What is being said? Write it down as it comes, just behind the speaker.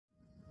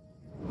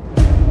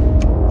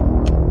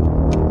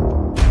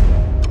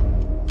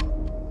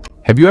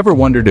Have you ever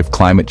wondered if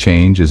climate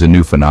change is a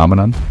new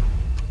phenomenon?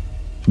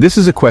 This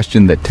is a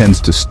question that tends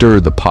to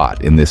stir the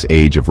pot in this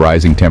age of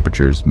rising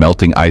temperatures,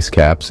 melting ice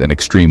caps, and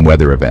extreme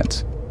weather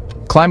events.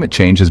 Climate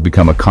change has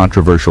become a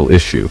controversial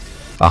issue,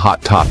 a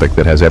hot topic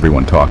that has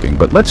everyone talking,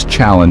 but let's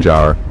challenge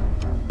our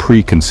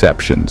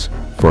preconceptions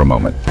for a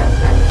moment.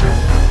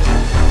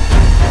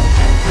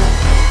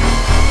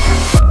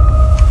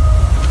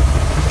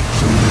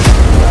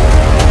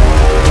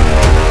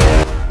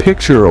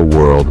 Picture a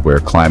world where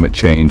climate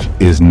change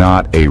is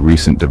not a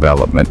recent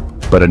development,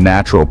 but a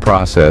natural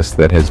process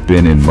that has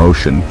been in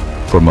motion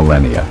for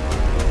millennia.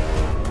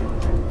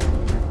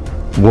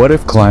 What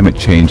if climate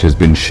change has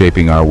been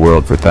shaping our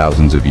world for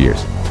thousands of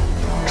years?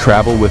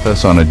 Travel with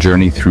us on a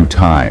journey through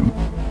time,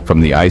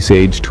 from the Ice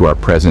Age to our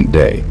present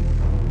day.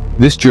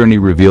 This journey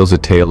reveals a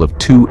tale of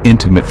two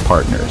intimate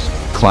partners,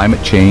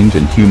 climate change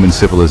and human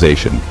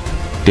civilization,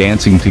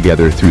 dancing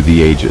together through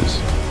the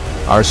ages.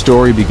 Our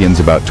story begins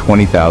about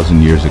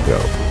 20,000 years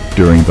ago,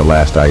 during the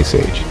last Ice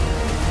Age.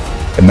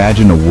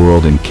 Imagine a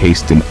world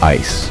encased in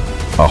ice,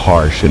 a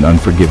harsh and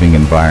unforgiving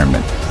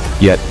environment.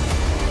 Yet,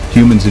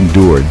 humans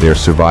endured, their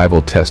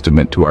survival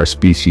testament to our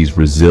species'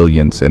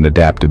 resilience and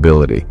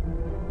adaptability.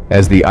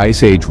 As the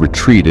Ice Age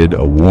retreated,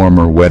 a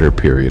warmer, wetter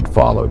period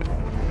followed,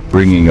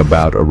 bringing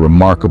about a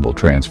remarkable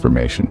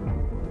transformation.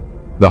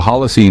 The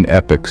Holocene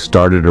epoch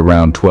started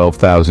around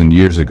 12,000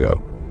 years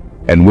ago,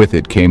 and with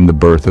it came the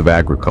birth of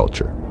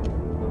agriculture.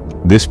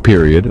 This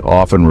period,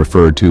 often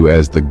referred to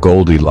as the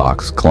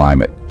Goldilocks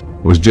climate,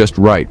 was just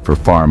right for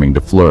farming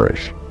to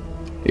flourish.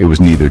 It was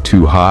neither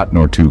too hot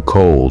nor too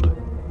cold,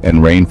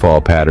 and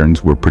rainfall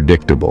patterns were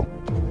predictable.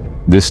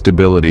 This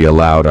stability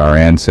allowed our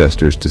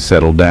ancestors to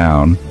settle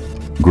down,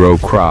 grow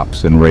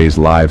crops, and raise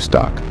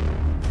livestock,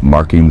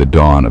 marking the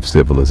dawn of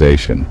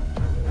civilization.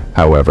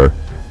 However,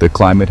 the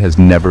climate has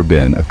never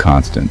been a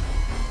constant.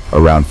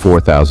 Around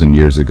 4,000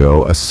 years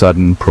ago, a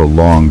sudden,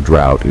 prolonged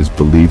drought is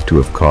believed to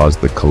have caused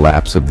the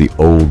collapse of the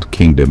Old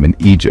Kingdom in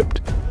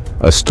Egypt,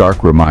 a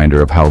stark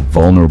reminder of how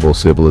vulnerable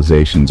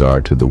civilizations are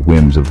to the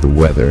whims of the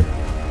weather.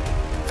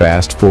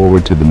 Fast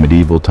forward to the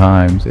medieval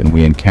times, and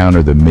we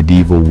encounter the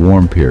medieval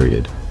warm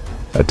period,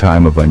 a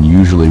time of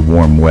unusually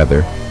warm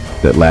weather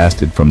that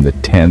lasted from the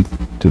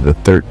 10th to the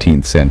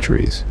 13th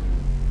centuries.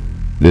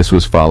 This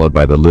was followed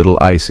by the Little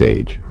Ice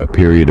Age, a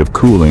period of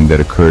cooling that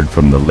occurred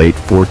from the late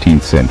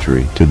 14th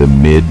century to the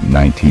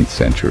mid-19th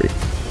century.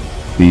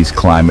 These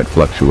climate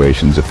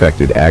fluctuations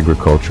affected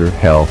agriculture,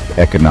 health,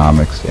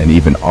 economics, and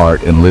even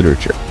art and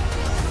literature.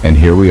 And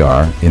here we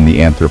are in the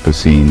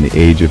Anthropocene, the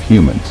age of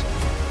humans.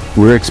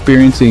 We're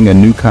experiencing a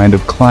new kind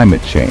of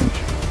climate change,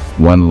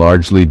 one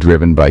largely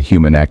driven by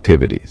human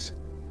activities.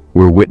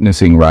 We're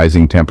witnessing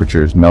rising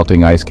temperatures,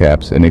 melting ice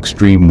caps, and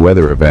extreme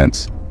weather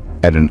events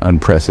at an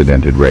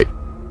unprecedented rate.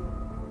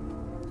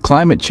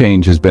 Climate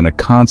change has been a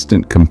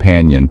constant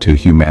companion to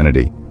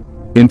humanity,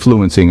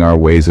 influencing our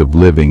ways of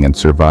living and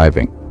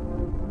surviving.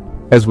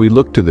 As we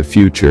look to the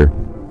future,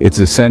 it's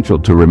essential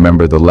to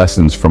remember the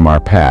lessons from our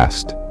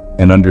past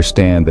and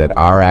understand that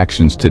our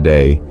actions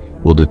today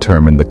will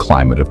determine the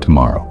climate of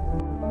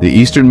tomorrow. The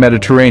Eastern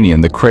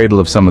Mediterranean, the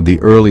cradle of some of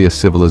the earliest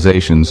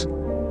civilizations,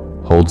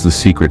 holds the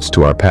secrets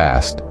to our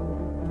past.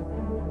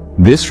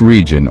 This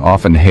region,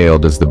 often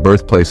hailed as the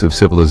birthplace of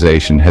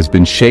civilization, has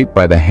been shaped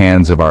by the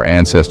hands of our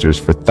ancestors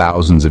for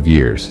thousands of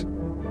years.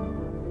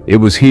 It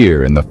was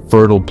here, in the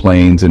fertile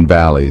plains and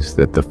valleys,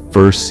 that the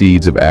first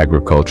seeds of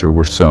agriculture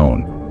were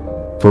sown,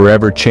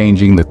 forever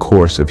changing the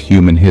course of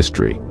human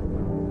history.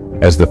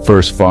 As the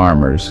first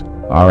farmers,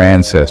 our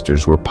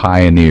ancestors were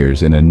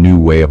pioneers in a new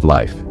way of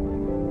life.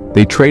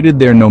 They traded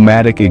their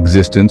nomadic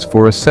existence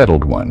for a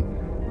settled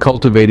one,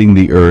 cultivating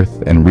the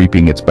earth and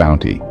reaping its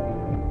bounty.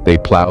 They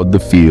plowed the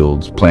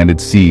fields, planted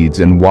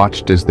seeds, and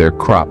watched as their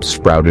crops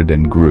sprouted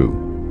and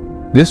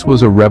grew. This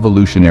was a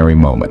revolutionary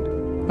moment,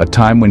 a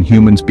time when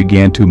humans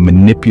began to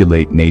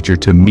manipulate nature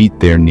to meet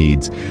their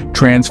needs,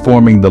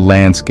 transforming the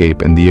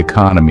landscape and the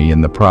economy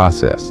in the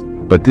process.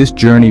 But this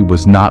journey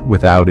was not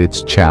without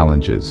its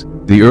challenges.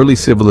 The early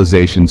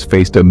civilizations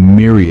faced a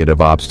myriad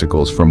of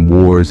obstacles, from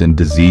wars and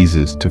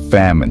diseases to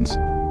famines.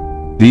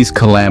 These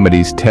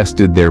calamities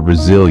tested their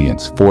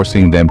resilience,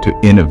 forcing them to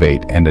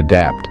innovate and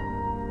adapt.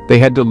 They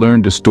had to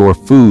learn to store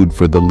food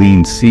for the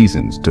lean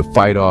seasons, to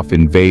fight off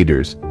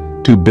invaders,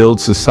 to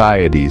build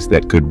societies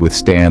that could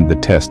withstand the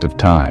test of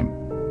time.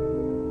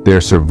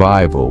 Their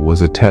survival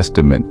was a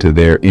testament to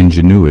their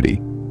ingenuity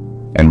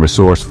and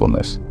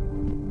resourcefulness.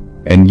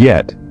 And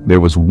yet, there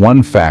was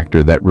one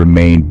factor that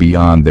remained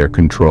beyond their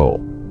control: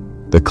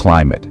 the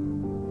climate.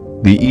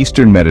 The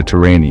Eastern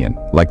Mediterranean,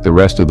 like the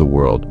rest of the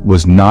world,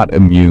 was not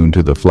immune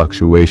to the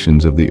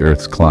fluctuations of the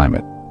Earth's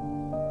climate.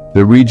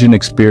 The region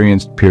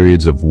experienced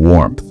periods of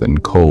warmth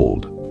and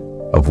cold,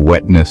 of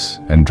wetness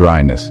and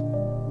dryness.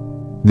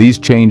 These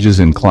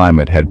changes in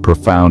climate had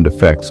profound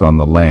effects on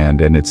the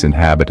land and its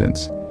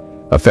inhabitants,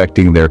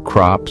 affecting their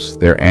crops,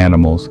 their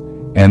animals,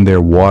 and their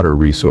water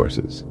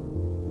resources.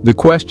 The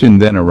question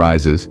then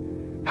arises,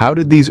 how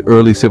did these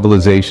early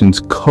civilizations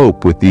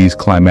cope with these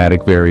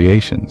climatic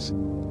variations?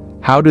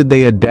 How did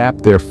they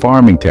adapt their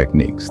farming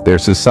techniques, their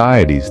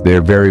societies,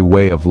 their very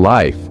way of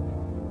life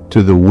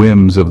to the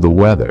whims of the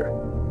weather?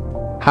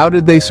 How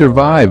did they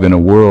survive in a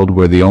world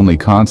where the only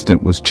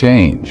constant was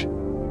change?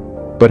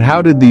 But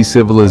how did these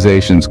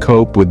civilizations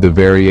cope with the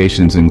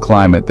variations in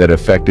climate that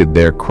affected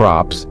their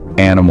crops,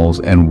 animals,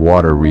 and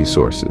water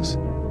resources?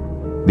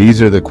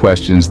 These are the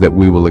questions that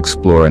we will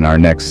explore in our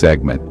next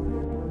segment.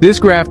 This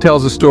graph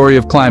tells a story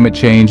of climate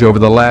change over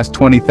the last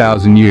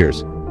 20,000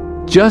 years.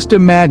 Just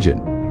imagine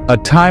a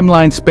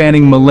timeline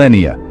spanning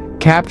millennia,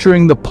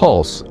 capturing the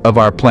pulse of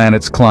our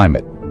planet's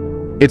climate.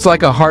 It's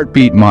like a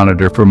heartbeat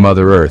monitor for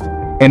Mother Earth,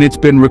 and it's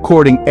been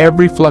recording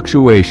every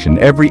fluctuation,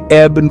 every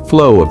ebb and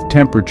flow of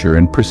temperature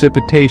and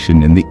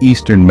precipitation in the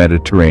eastern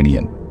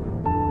Mediterranean.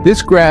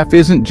 This graph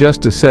isn't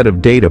just a set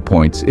of data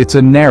points, it's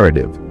a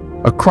narrative,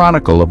 a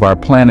chronicle of our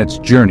planet's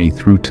journey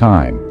through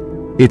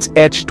time. It's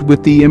etched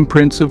with the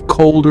imprints of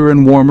colder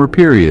and warmer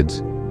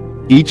periods,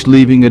 each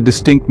leaving a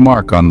distinct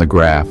mark on the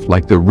graph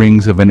like the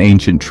rings of an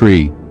ancient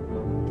tree.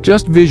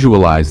 Just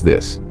visualize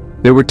this.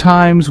 There were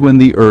times when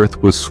the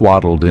Earth was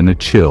swaddled in a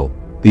chill,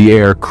 the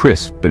air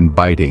crisp and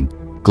biting.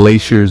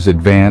 Glaciers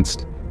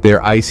advanced,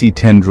 their icy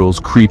tendrils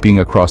creeping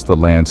across the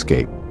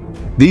landscape.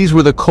 These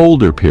were the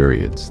colder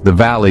periods, the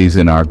valleys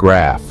in our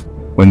graph,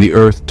 when the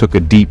Earth took a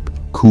deep,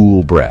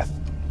 cool breath.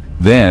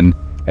 Then,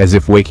 as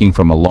if waking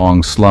from a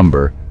long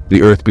slumber,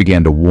 the Earth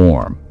began to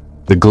warm.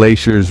 The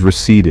glaciers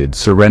receded,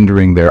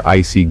 surrendering their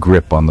icy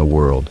grip on the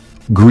world.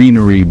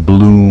 Greenery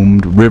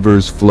bloomed,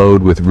 rivers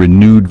flowed with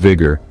renewed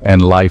vigor,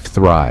 and life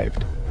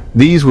thrived.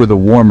 These were the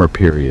warmer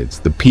periods,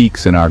 the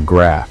peaks in our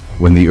graph,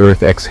 when the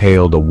Earth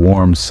exhaled a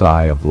warm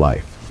sigh of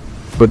life.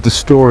 But the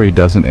story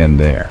doesn't end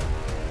there.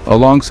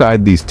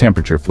 Alongside these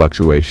temperature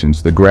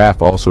fluctuations, the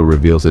graph also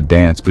reveals a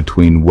dance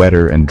between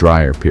wetter and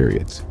drier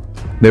periods.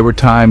 There were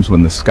times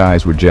when the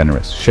skies were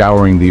generous,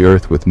 showering the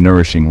Earth with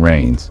nourishing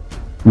rains.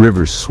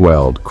 Rivers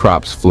swelled,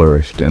 crops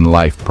flourished, and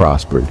life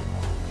prospered.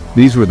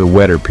 These were the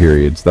wetter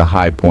periods, the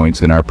high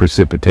points in our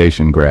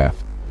precipitation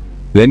graph.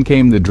 Then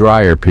came the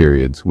drier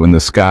periods, when the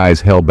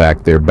skies held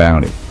back their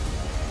bounty.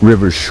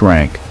 Rivers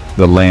shrank,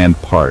 the land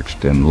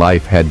parched, and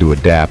life had to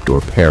adapt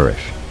or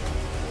perish.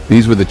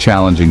 These were the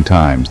challenging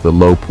times, the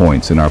low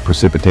points in our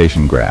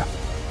precipitation graph.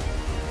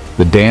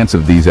 The dance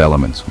of these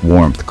elements,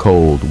 warmth,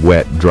 cold,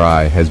 wet,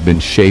 dry, has been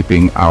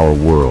shaping our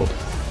world,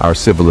 our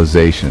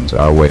civilizations,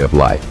 our way of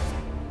life.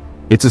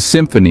 It's a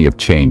symphony of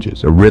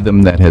changes, a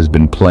rhythm that has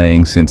been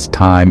playing since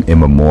time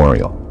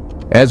immemorial.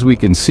 As we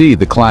can see,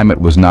 the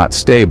climate was not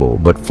stable,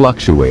 but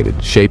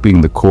fluctuated, shaping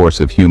the course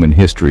of human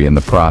history in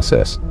the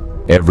process.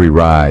 Every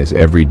rise,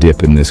 every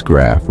dip in this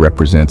graph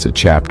represents a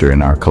chapter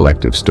in our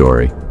collective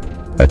story,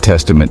 a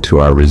testament to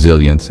our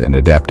resilience and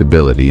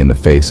adaptability in the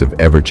face of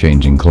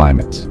ever-changing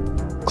climates.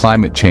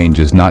 Climate change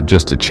is not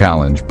just a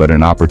challenge, but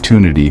an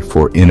opportunity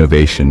for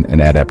innovation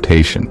and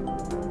adaptation.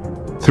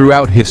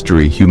 Throughout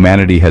history,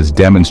 humanity has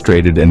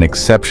demonstrated an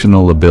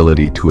exceptional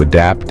ability to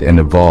adapt and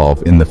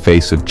evolve in the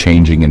face of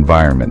changing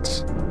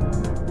environments.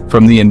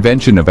 From the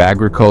invention of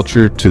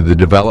agriculture to the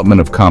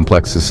development of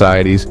complex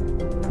societies,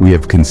 we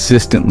have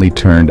consistently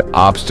turned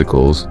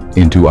obstacles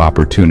into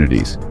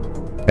opportunities.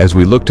 As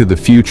we look to the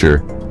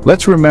future,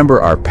 let's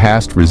remember our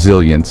past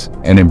resilience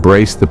and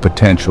embrace the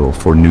potential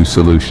for new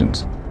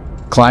solutions.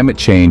 Climate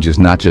change is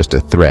not just a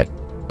threat,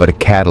 but a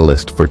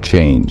catalyst for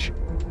change.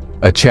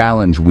 A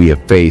challenge we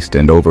have faced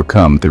and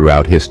overcome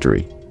throughout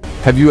history.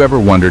 Have you ever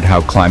wondered how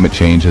climate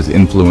change has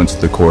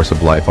influenced the course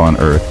of life on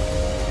Earth?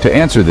 To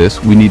answer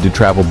this, we need to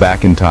travel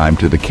back in time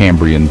to the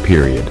Cambrian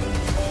period.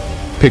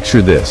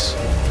 Picture this: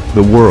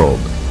 the world,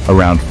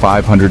 around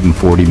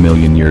 540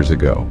 million years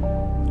ago.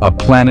 A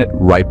planet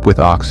ripe with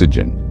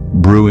oxygen,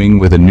 brewing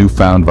with a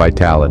newfound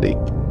vitality.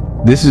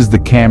 This is the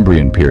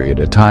Cambrian period,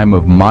 a time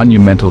of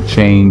monumental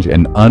change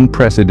and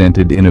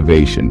unprecedented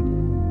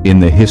innovation in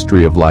the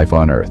history of life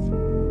on Earth.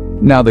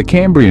 Now, the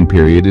Cambrian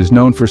period is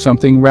known for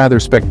something rather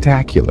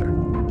spectacular: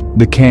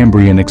 the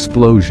Cambrian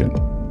explosion.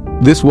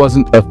 This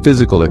wasn't a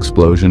physical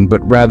explosion,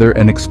 but rather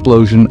an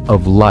explosion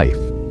of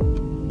life.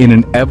 In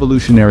an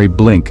evolutionary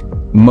blink,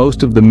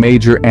 most of the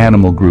major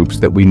animal groups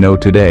that we know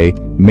today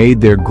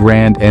made their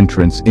grand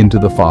entrance into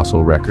the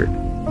fossil record.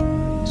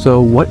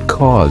 So what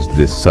caused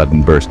this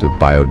sudden burst of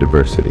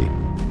biodiversity?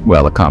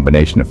 Well, a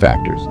combination of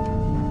factors.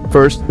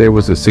 First, there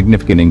was a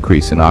significant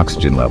increase in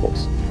oxygen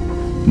levels.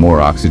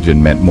 More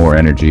oxygen meant more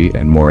energy,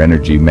 and more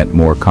energy meant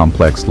more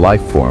complex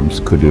life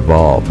forms could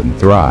evolve and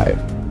thrive.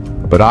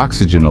 But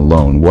oxygen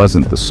alone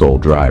wasn't the sole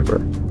driver.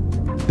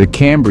 The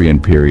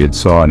Cambrian period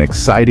saw an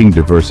exciting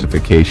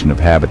diversification of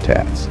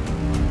habitats.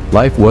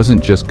 Life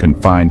wasn't just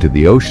confined to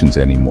the oceans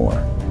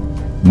anymore.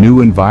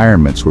 New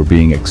environments were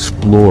being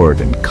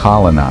explored and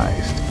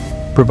colonized,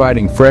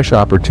 providing fresh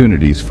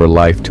opportunities for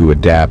life to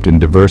adapt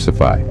and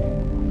diversify.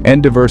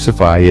 And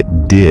diversify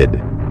it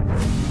did.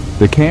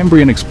 The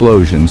Cambrian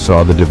explosion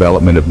saw the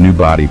development of new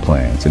body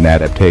plans and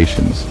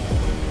adaptations.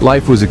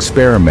 Life was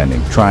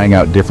experimenting, trying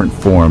out different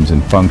forms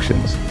and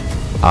functions.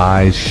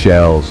 Eyes,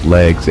 shells,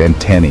 legs,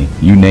 antennae,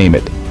 you name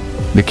it.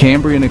 The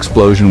Cambrian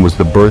explosion was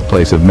the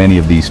birthplace of many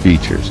of these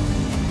features.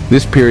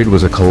 This period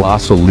was a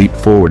colossal leap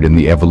forward in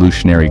the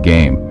evolutionary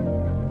game.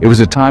 It was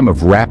a time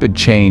of rapid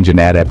change and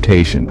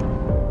adaptation,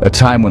 a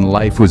time when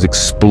life was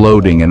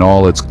exploding in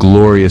all its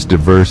glorious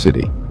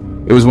diversity.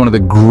 It was one of the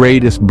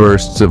greatest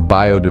bursts of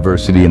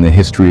biodiversity in the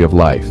history of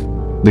life.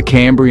 The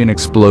Cambrian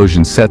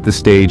explosion set the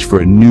stage for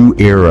a new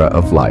era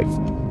of life,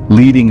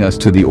 leading us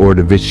to the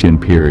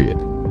Ordovician period.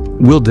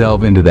 We'll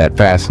delve into that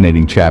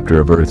fascinating chapter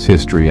of Earth's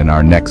history in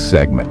our next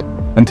segment.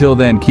 Until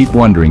then, keep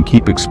wondering,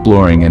 keep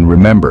exploring, and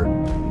remember,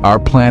 our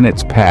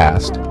planet's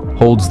past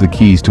holds the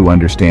keys to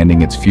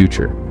understanding its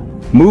future.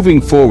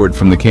 Moving forward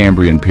from the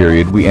Cambrian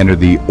period, we enter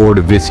the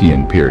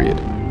Ordovician period.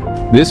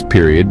 This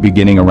period,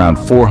 beginning around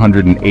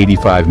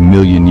 485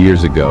 million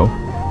years ago,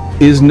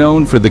 is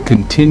known for the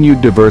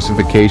continued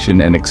diversification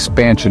and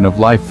expansion of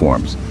life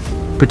forms,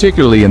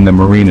 particularly in the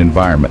marine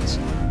environments.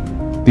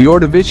 The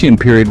Ordovician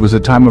period was a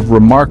time of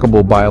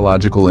remarkable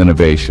biological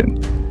innovation.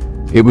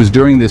 It was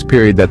during this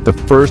period that the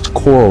first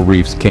coral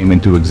reefs came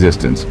into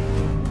existence,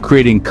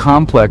 creating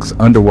complex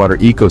underwater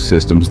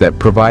ecosystems that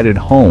provided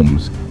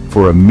homes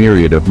for a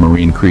myriad of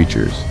marine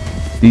creatures.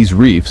 These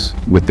reefs,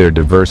 with their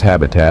diverse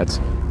habitats,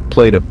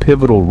 played a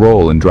pivotal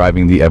role in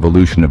driving the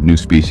evolution of new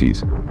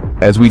species.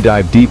 As we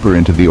dive deeper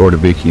into the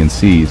Ordovician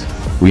seas,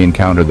 we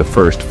encounter the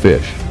first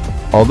fish.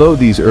 Although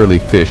these early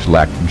fish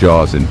lacked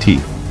jaws and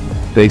teeth,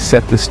 they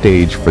set the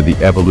stage for the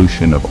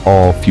evolution of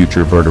all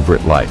future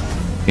vertebrate life,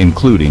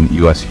 including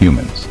us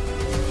humans.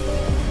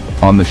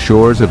 On the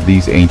shores of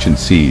these ancient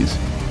seas,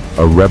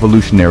 a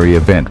revolutionary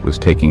event was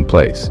taking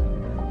place.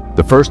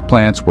 The first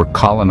plants were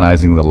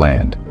colonizing the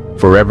land,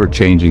 forever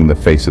changing the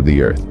face of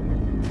the earth.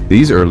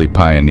 These early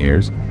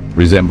pioneers,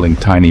 resembling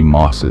tiny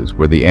mosses,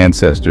 were the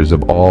ancestors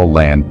of all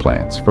land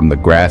plants, from the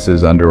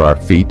grasses under our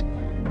feet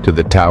to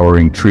the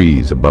towering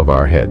trees above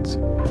our heads.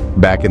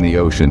 Back in the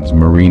oceans,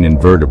 marine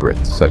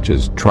invertebrates such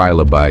as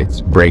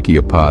trilobites,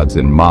 brachiopods,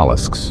 and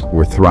mollusks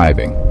were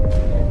thriving.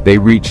 They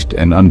reached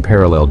an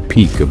unparalleled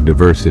peak of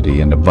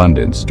diversity and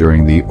abundance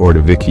during the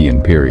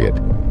Ordovician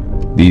period.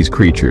 These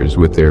creatures,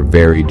 with their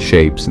varied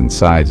shapes and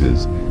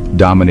sizes,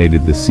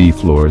 dominated the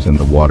seafloors and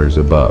the waters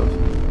above.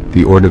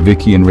 The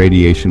Ordovician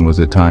radiation was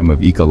a time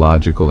of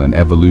ecological and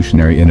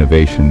evolutionary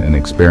innovation and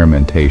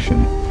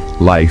experimentation.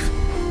 Life,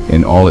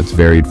 in all its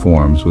varied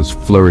forms, was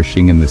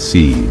flourishing in the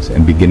seas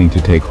and beginning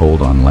to take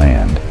hold on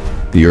land.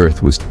 The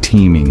Earth was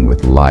teeming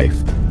with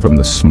life, from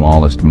the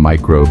smallest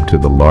microbe to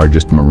the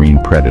largest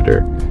marine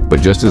predator.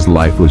 But just as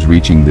life was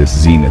reaching this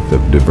zenith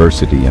of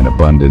diversity and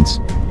abundance,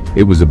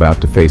 it was about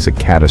to face a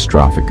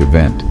catastrophic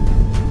event.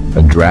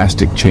 A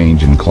drastic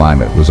change in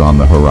climate was on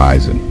the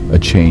horizon, a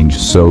change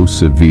so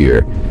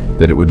severe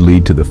that it would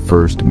lead to the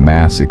first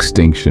mass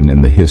extinction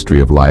in the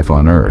history of life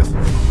on Earth.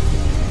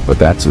 But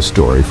that's a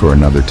story for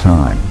another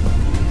time.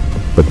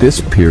 But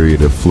this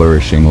period of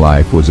flourishing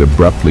life was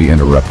abruptly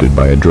interrupted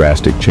by a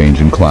drastic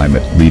change in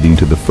climate, leading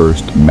to the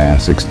first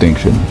mass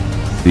extinction.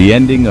 The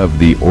ending of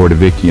the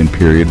Ordovician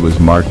period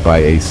was marked by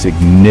a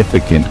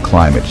significant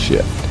climate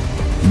shift.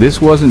 This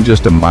wasn't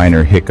just a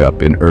minor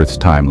hiccup in Earth's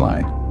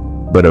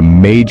timeline, but a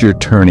major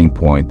turning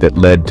point that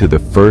led to the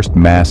first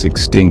mass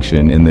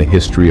extinction in the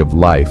history of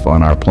life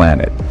on our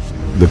planet.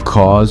 The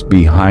cause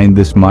behind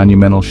this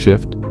monumental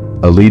shift?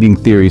 A leading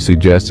theory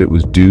suggests it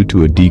was due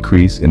to a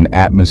decrease in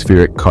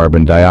atmospheric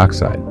carbon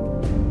dioxide.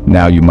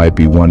 Now you might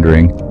be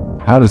wondering,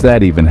 how does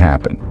that even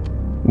happen?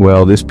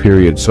 Well, this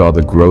period saw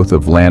the growth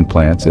of land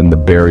plants and the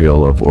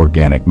burial of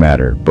organic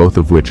matter, both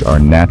of which are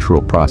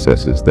natural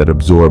processes that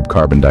absorb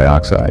carbon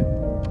dioxide.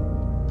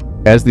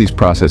 As these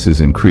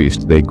processes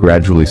increased, they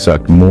gradually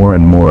sucked more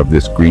and more of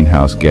this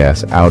greenhouse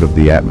gas out of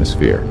the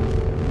atmosphere.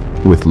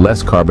 With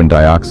less carbon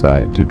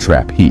dioxide to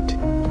trap heat,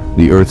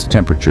 the Earth's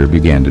temperature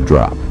began to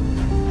drop.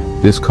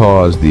 This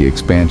caused the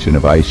expansion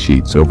of ice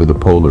sheets over the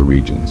polar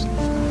regions,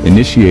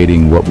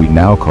 initiating what we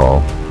now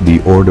call the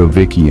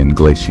Ordovician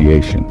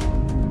glaciation.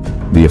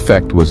 The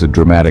effect was a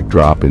dramatic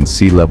drop in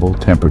sea level,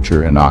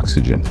 temperature, and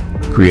oxygen,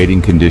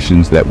 creating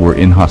conditions that were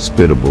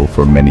inhospitable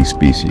for many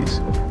species.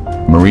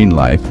 Marine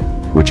life,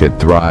 which had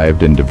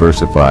thrived and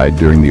diversified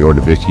during the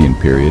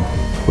Ordovician period,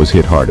 was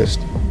hit hardest,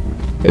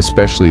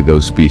 especially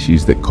those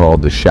species that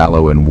called the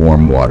shallow and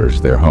warm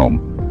waters their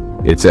home.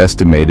 It's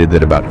estimated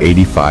that about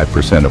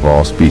 85% of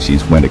all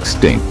species went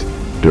extinct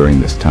during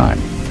this time.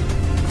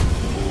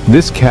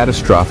 This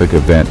catastrophic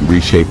event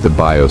reshaped the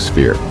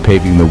biosphere,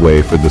 paving the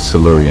way for the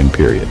Silurian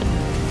period.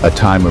 A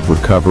time of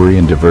recovery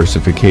and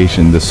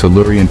diversification, the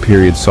Silurian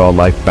period saw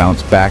life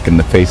bounce back in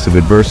the face of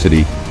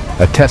adversity,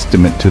 a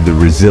testament to the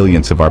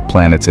resilience of our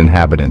planet's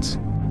inhabitants.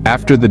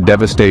 After the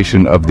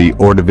devastation of the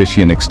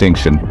Ordovician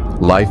extinction,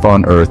 life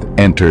on Earth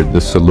entered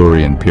the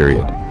Silurian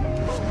period.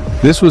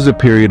 This was a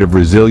period of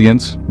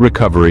resilience,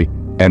 recovery,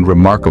 and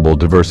remarkable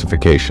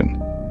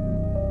diversification.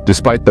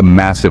 Despite the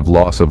massive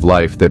loss of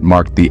life that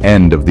marked the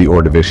end of the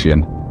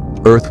Ordovician,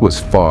 Earth was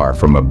far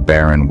from a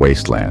barren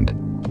wasteland.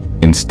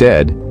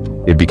 Instead,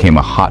 it became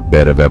a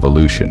hotbed of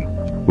evolution,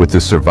 with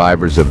the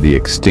survivors of the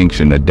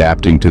extinction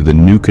adapting to the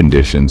new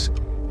conditions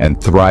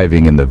and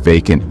thriving in the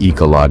vacant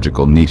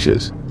ecological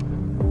niches.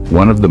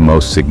 One of the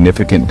most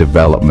significant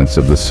developments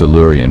of the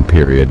Silurian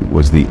period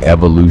was the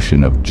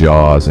evolution of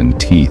jaws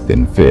and teeth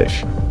in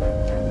fish.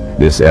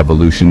 This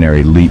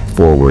evolutionary leap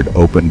forward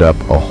opened up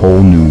a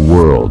whole new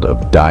world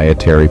of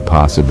dietary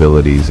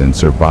possibilities and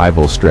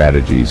survival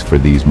strategies for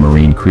these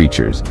marine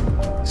creatures,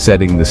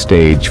 setting the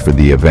stage for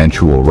the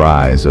eventual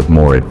rise of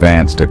more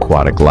advanced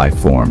aquatic life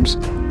forms.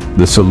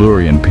 The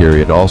Silurian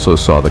period also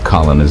saw the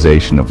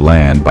colonization of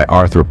land by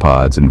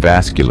arthropods and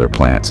vascular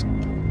plants,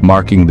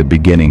 marking the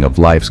beginning of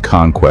life's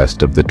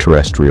conquest of the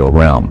terrestrial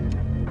realm.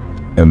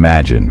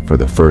 Imagine, for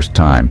the first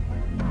time,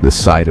 the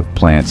sight of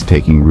plants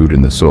taking root in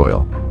the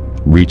soil,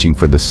 reaching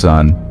for the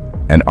sun,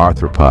 and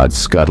arthropods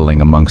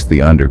scuttling amongst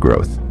the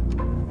undergrowth.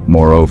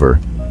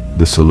 Moreover,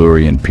 the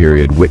Silurian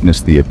period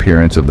witnessed the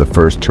appearance of the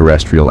first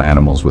terrestrial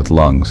animals with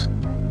lungs.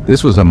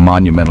 This was a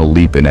monumental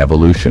leap in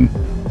evolution,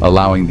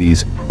 allowing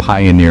these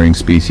pioneering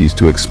species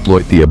to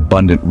exploit the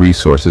abundant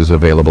resources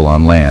available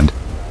on land,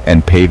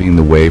 and paving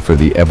the way for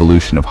the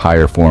evolution of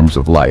higher forms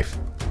of life,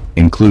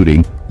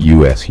 including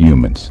US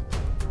humans.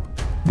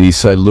 The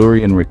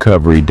Silurian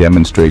recovery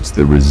demonstrates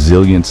the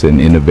resilience and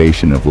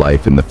innovation of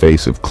life in the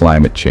face of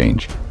climate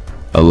change,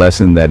 a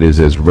lesson that is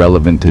as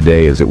relevant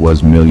today as it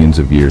was millions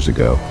of years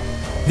ago.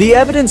 The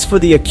evidence for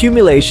the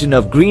accumulation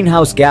of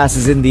greenhouse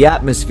gases in the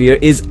atmosphere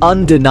is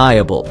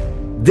undeniable.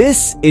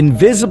 This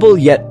invisible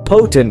yet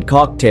potent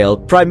cocktail,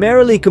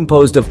 primarily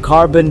composed of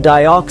carbon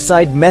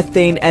dioxide,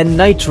 methane, and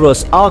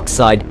nitrous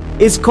oxide,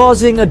 is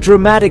causing a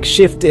dramatic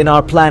shift in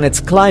our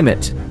planet's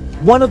climate.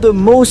 One of the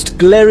most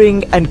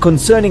glaring and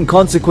concerning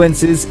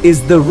consequences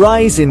is the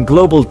rise in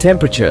global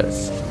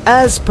temperatures.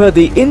 As per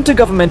the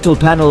Intergovernmental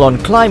Panel on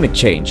Climate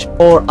Change,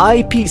 or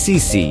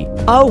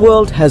IPCC, our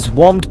world has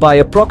warmed by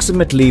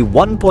approximately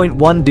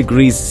 1.1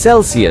 degrees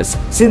Celsius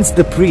since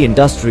the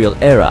pre-industrial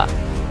era.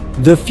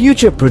 The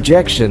future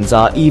projections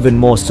are even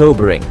more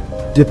sobering.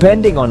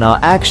 Depending on our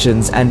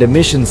actions and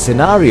emission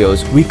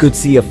scenarios, we could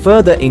see a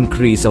further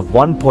increase of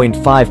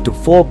 1.5 to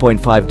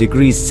 4.5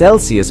 degrees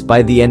Celsius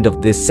by the end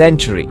of this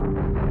century.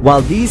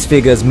 While these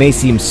figures may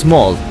seem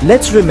small,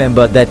 let's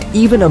remember that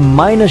even a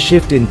minor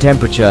shift in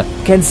temperature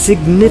can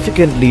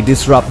significantly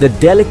disrupt the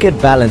delicate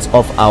balance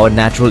of our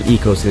natural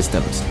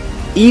ecosystems.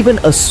 Even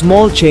a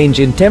small change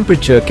in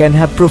temperature can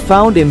have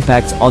profound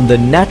impacts on the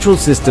natural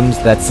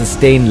systems that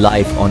sustain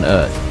life on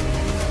Earth.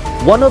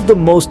 One of the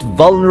most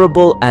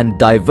vulnerable and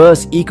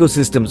diverse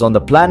ecosystems on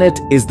the planet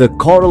is the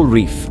coral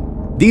reef.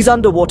 These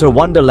underwater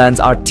wonderlands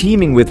are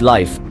teeming with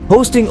life,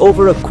 hosting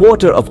over a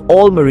quarter of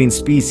all marine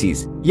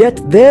species.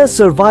 Yet their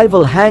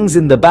survival hangs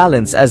in the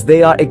balance as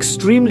they are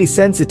extremely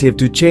sensitive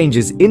to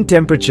changes in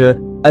temperature,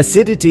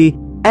 acidity,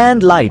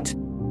 and light.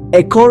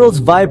 A coral's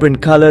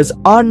vibrant colors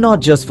are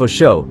not just for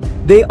show.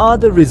 They are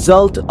the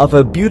result of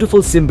a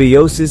beautiful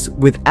symbiosis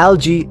with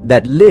algae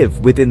that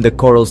live within the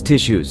coral's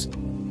tissues.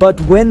 But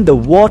when the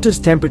water's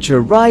temperature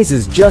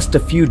rises just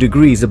a few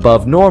degrees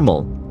above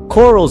normal,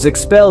 corals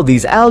expel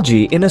these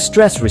algae in a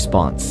stress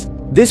response.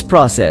 This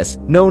process,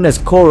 known as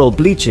coral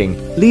bleaching,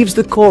 leaves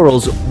the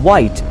corals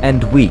white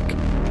and weak.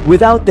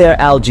 Without their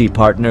algae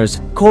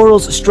partners,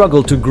 corals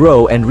struggle to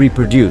grow and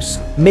reproduce,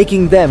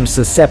 making them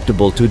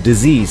susceptible to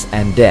disease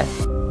and death.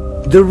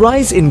 The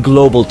rise in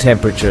global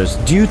temperatures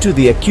due to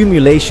the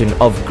accumulation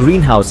of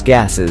greenhouse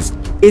gases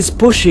is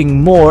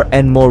pushing more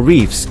and more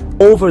reefs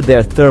over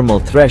their thermal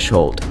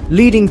threshold,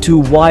 leading to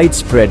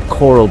widespread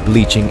coral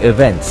bleaching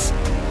events.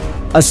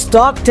 A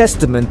stark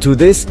testament to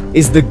this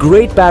is the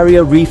Great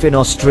Barrier Reef in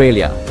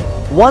Australia.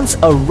 Once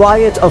a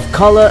riot of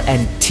color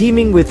and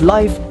teeming with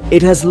life,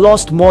 it has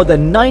lost more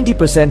than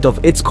 90%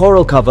 of its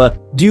coral cover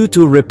due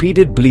to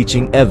repeated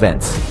bleaching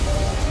events.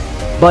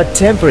 But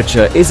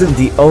temperature isn't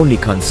the only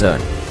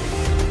concern.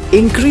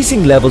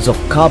 Increasing levels of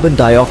carbon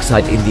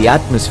dioxide in the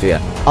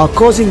atmosphere are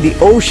causing the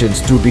oceans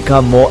to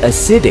become more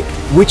acidic,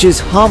 which is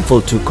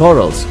harmful to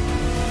corals.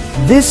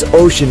 This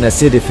ocean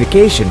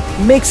acidification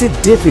makes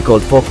it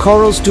difficult for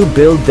corals to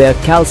build their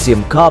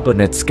calcium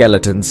carbonate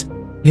skeletons,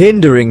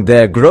 hindering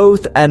their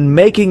growth and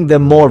making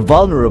them more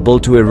vulnerable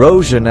to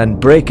erosion and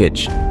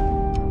breakage.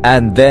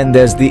 And then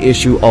there's the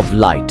issue of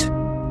light.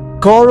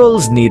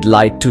 Corals need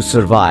light to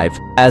survive,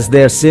 as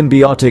their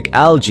symbiotic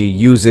algae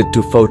use it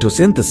to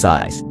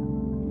photosynthesize.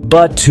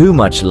 But too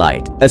much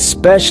light,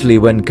 especially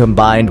when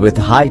combined with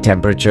high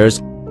temperatures,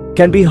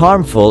 can be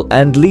harmful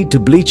and lead to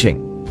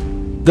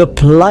bleaching. The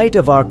plight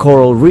of our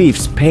coral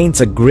reefs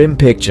paints a grim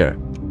picture.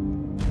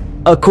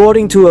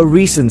 According to a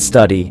recent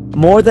study,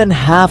 more than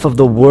half of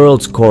the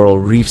world's coral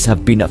reefs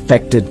have been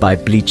affected by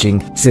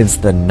bleaching since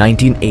the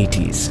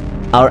 1980s.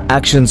 Our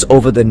actions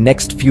over the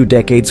next few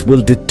decades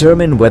will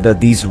determine whether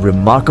these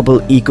remarkable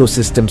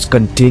ecosystems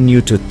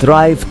continue to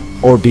thrive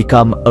or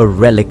become a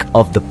relic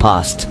of the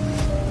past.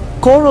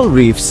 Coral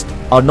reefs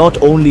are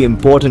not only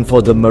important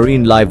for the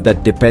marine life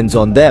that depends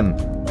on them,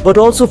 but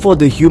also for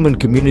the human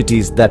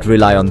communities that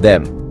rely on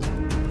them.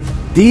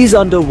 These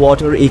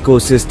underwater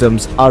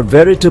ecosystems are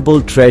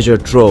veritable treasure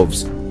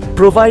troves,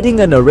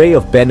 providing an array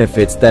of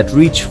benefits that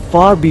reach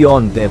far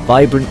beyond their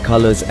vibrant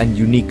colors and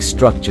unique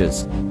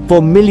structures.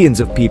 For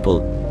millions of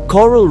people,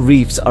 Coral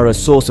reefs are a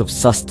source of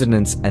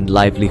sustenance and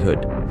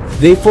livelihood.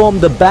 They form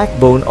the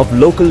backbone of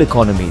local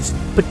economies,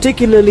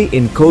 particularly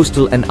in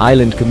coastal and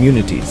island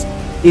communities.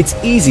 It's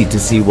easy to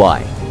see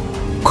why.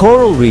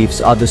 Coral reefs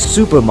are the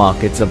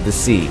supermarkets of the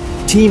sea,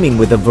 teeming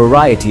with a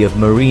variety of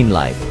marine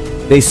life.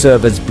 They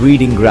serve as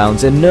breeding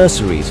grounds and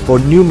nurseries for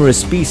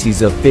numerous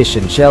species of fish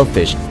and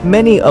shellfish,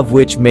 many of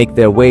which make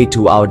their way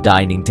to our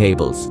dining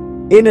tables.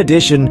 In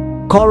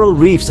addition, coral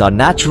reefs are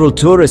natural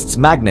tourists'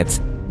 magnets,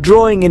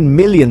 drawing in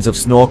millions of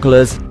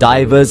snorkelers,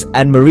 divers,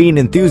 and marine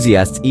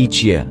enthusiasts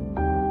each year.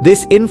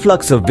 This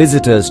influx of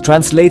visitors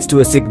translates to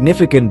a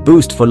significant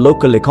boost for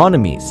local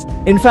economies.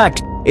 In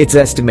fact, it's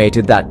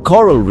estimated that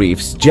coral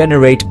reefs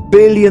generate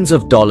billions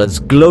of dollars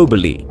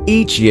globally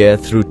each year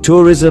through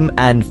tourism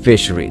and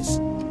fisheries.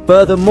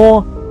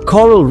 Furthermore,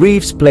 coral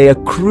reefs play a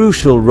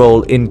crucial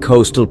role in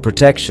coastal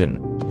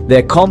protection.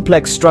 Their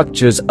complex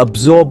structures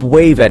absorb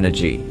wave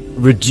energy,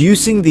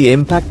 reducing the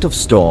impact of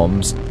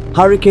storms,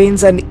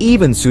 hurricanes, and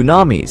even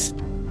tsunamis.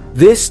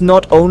 This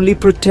not only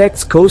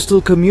protects coastal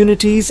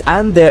communities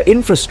and their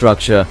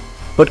infrastructure,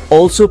 but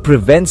also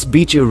prevents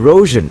beach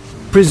erosion,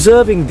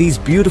 preserving these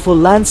beautiful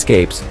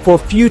landscapes for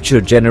future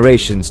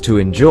generations to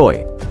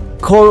enjoy.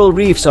 Coral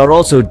reefs are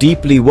also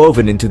deeply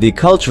woven into the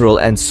cultural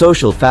and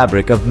social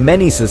fabric of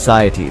many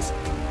societies.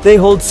 They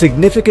hold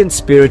significant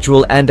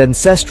spiritual and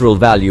ancestral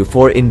value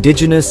for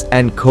indigenous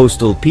and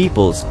coastal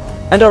peoples,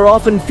 and are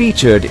often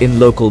featured in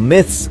local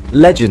myths,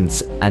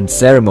 legends, and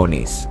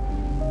ceremonies.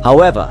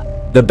 However,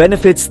 the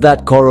benefits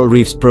that coral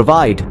reefs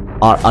provide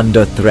are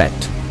under threat.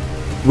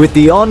 With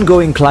the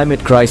ongoing climate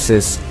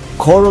crisis,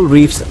 coral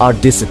reefs are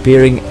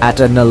disappearing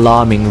at an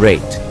alarming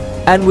rate,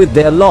 and with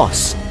their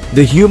loss,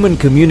 the human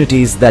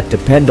communities that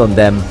depend on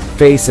them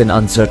face an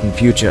uncertain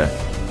future.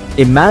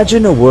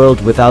 Imagine a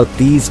world without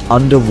these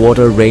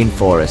underwater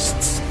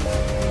rainforests.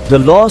 The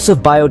loss of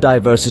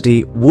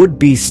biodiversity would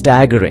be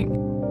staggering.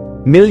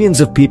 Millions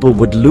of people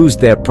would lose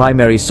their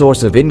primary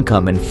source of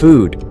income and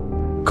food.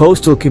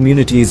 Coastal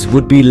communities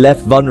would be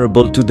left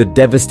vulnerable to the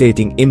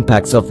devastating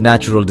impacts of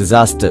natural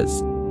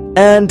disasters.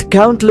 And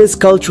countless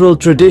cultural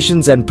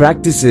traditions and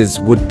practices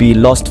would be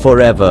lost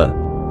forever.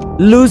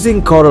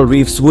 Losing coral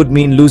reefs would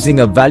mean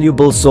losing a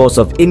valuable source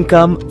of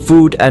income,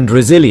 food, and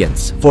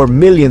resilience for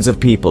millions of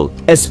people,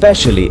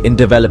 especially in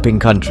developing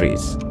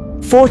countries.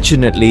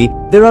 Fortunately,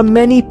 there are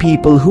many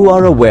people who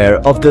are aware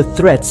of the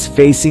threats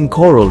facing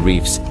coral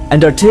reefs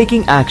and are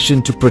taking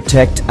action to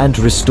protect and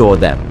restore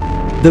them.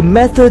 The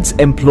methods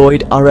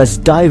employed are as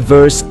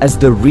diverse as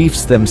the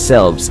reefs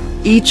themselves,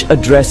 each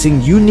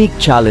addressing unique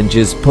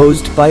challenges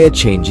posed by a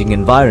changing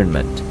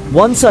environment.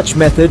 One such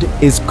method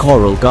is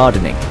coral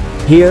gardening.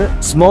 Here,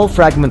 small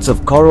fragments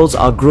of corals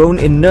are grown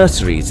in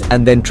nurseries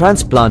and then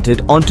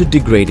transplanted onto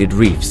degraded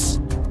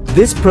reefs.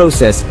 This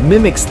process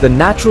mimics the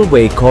natural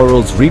way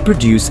corals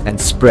reproduce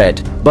and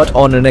spread, but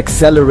on an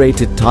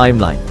accelerated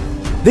timeline.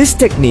 This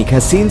technique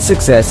has seen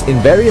success in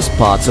various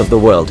parts of the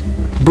world,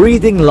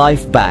 breathing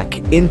life back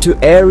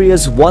into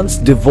areas once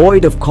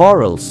devoid of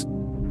corals.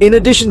 In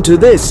addition to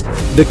this,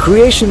 the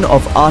creation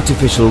of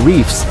artificial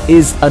reefs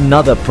is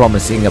another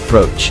promising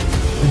approach.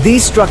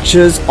 These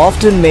structures,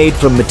 often made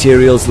from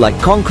materials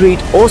like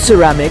concrete or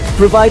ceramic,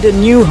 provide a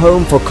new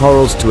home for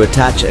corals to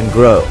attach and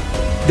grow.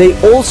 They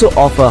also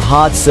offer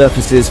hard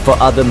surfaces for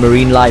other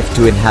marine life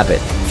to inhabit,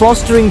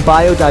 fostering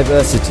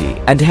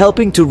biodiversity and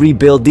helping to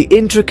rebuild the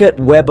intricate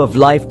web of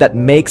life that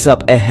makes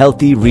up a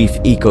healthy reef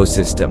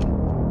ecosystem.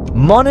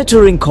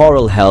 Monitoring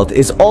coral health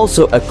is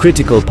also a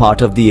critical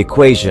part of the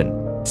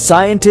equation.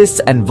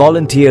 Scientists and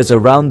volunteers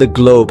around the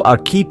globe are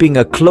keeping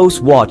a close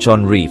watch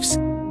on reefs,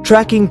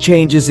 tracking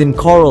changes in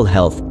coral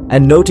health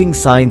and noting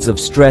signs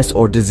of stress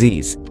or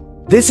disease.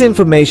 This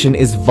information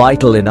is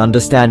vital in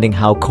understanding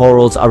how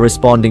corals are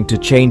responding to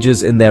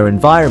changes in their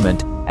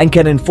environment and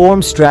can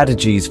inform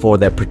strategies for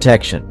their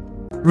protection.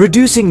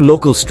 Reducing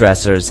local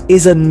stressors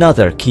is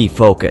another key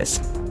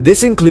focus.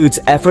 This includes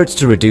efforts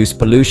to reduce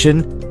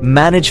pollution,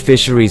 manage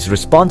fisheries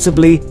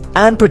responsibly,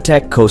 and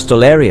protect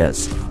coastal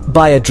areas.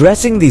 By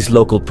addressing these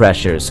local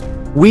pressures,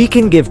 we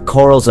can give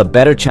corals a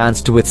better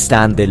chance to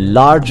withstand the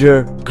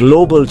larger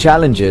global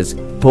challenges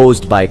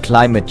posed by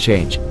climate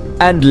change.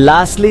 And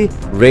lastly,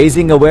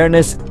 raising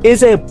awareness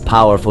is a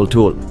powerful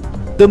tool.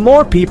 The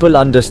more people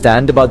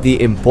understand about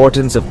the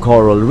importance of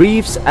coral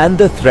reefs and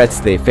the threats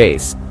they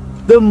face,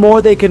 the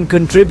more they can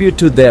contribute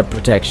to their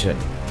protection.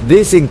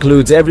 This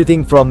includes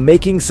everything from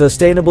making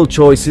sustainable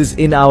choices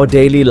in our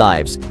daily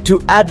lives to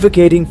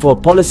advocating for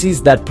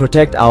policies that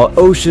protect our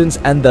oceans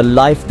and the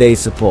life they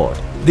support.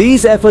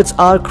 These efforts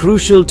are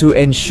crucial to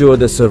ensure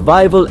the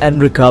survival and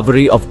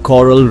recovery of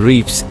coral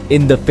reefs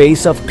in the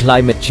face of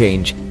climate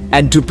change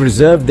and to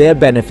preserve their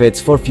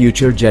benefits for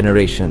future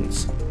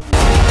generations.